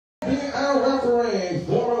and refereeing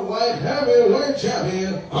former light heavyweight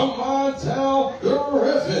champion Montel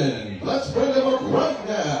Griffin. Let's bring him up right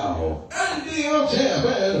now. NDO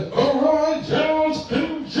champion Roy Jones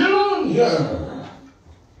Jr.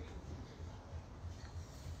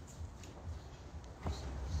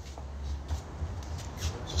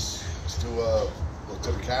 Let's do look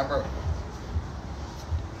to the camera.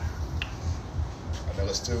 And then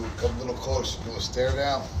let's come a little closer. Do a stare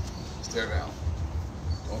down. Stare down.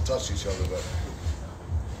 Don't touch each other, baby.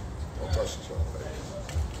 Don't touch each other, baby.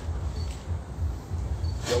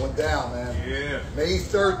 Going down, man. Yeah. May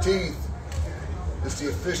 13th is the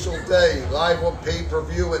official day, live on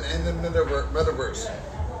pay-per-view and in the metaverse.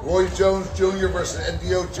 Roy Jones Jr. versus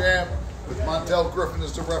NDO champ with Montel Griffin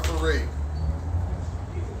as the referee.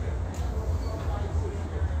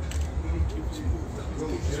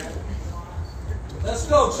 Let's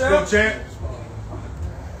go, champ. Go, champ.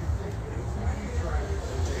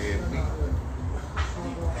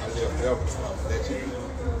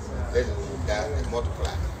 Legends will die and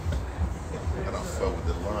multiply. And I fought with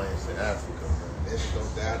the lions in Africa. Legends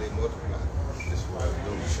don't die, they multiply. This is what I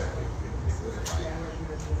do.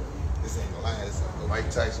 This ain't a lion, it's a goat. Mike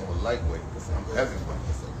Tyson was lightweight. I'm heavyweight.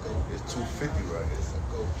 It's a goat. It's 250 right here. It's a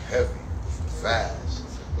goat. Heavy, fast,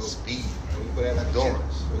 speed, when you put that like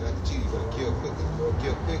endurance. You got the cheat, you gotta kill quick. If you don't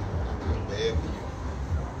kill quick, I feel bad for you.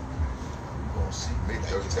 You gonna see me You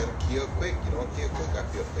gotta kill quick. You don't kill quick, I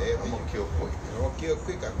feel bad for you. I'm gonna kill quick. You don't kill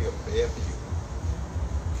quick, I feel bad for you.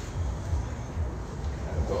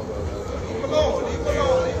 Leave him alone, leave him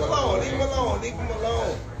alone, leave him alone, leave him alone, leave him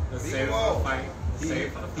alone. Let's Leave save him it for the alone. fight. Save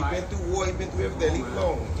it for the He fight. been through war, he been through everything. Leave him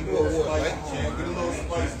alone. Give him a war, right? Get a little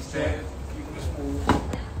spicy, champ. Keep it smooth.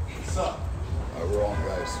 What's up? All right, we're on,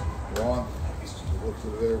 guys. We're on. Let's look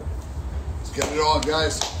through there. Let's get it on,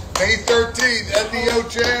 guys. May 13th, NDO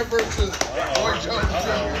champ versus Roy Jones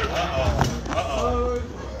Jr.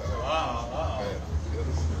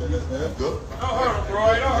 Good. Don't hurt him,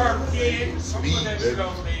 Roy. Don't hurt him, kid. Speed, Don't put that shit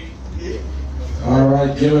on me. All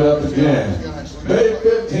right, give it up again. May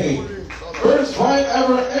 15th, first fight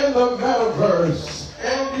ever in the metaverse.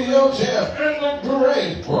 NDO champ and the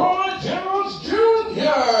great Roy Jones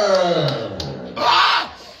Jr.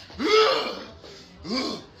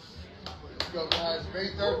 Let's go, guys. May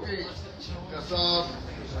 13th. Just,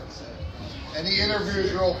 any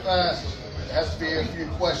interviews real fast. There has to be a few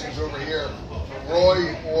questions over here for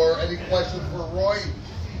Roy, or any questions for Roy?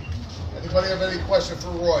 Anybody have any question for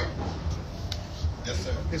Roy? Yes,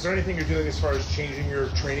 sir. Is there anything you're doing as far as changing your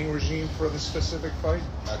training regime for this specific fight?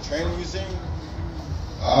 My training regime?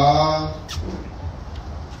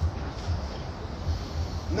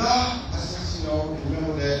 No, I just,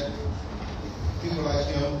 remember that people like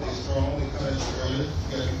him, they're strong, they come at you early, you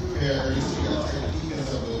gotta be prepared early, so you gotta take the defense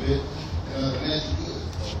up a little bit. And other than that, you good.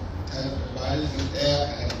 So, tighten up the body, get there,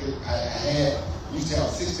 I used to have a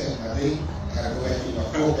six-pack in my day, I gotta go back and get my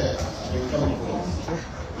four-pack. I've been coming for it.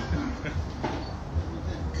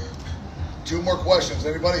 Two more questions.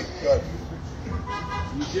 Anybody? Good.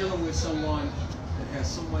 You're dealing with someone that has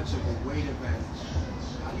so much of a weight advantage.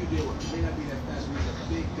 How do you deal with it? He may not be that fast, but he's a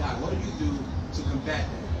big guy. What do you do to combat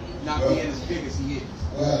that? Not being as big as he is.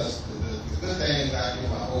 Well, the good thing is I get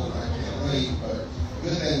my hold, I can't wait, but the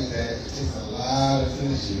good thing is that it takes a lot of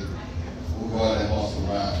finishing to go out that muscle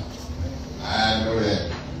around. I know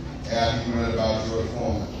that. And you read about George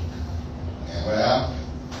Foreman. And what happened?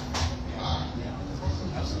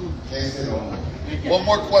 Can't say no more. One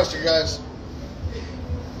more question, guys.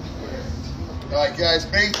 All right, guys.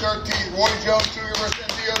 May 13th, Roy Jones Jr. versus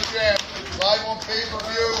NDO champ. Live on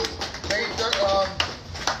pay-per-view. May 13th.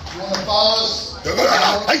 You want to follow us?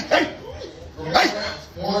 Hey!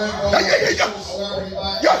 More info on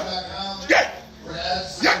celebrityboxing.com.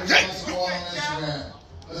 We're on Instagram.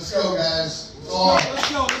 Let's go, guys. It's on. Let's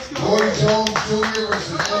go. Roy Jones Jr.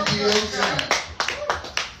 versus NDO champ.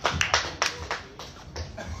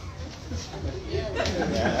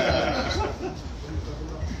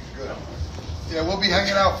 Yeah, we'll be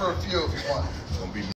hanging out for a few if you want.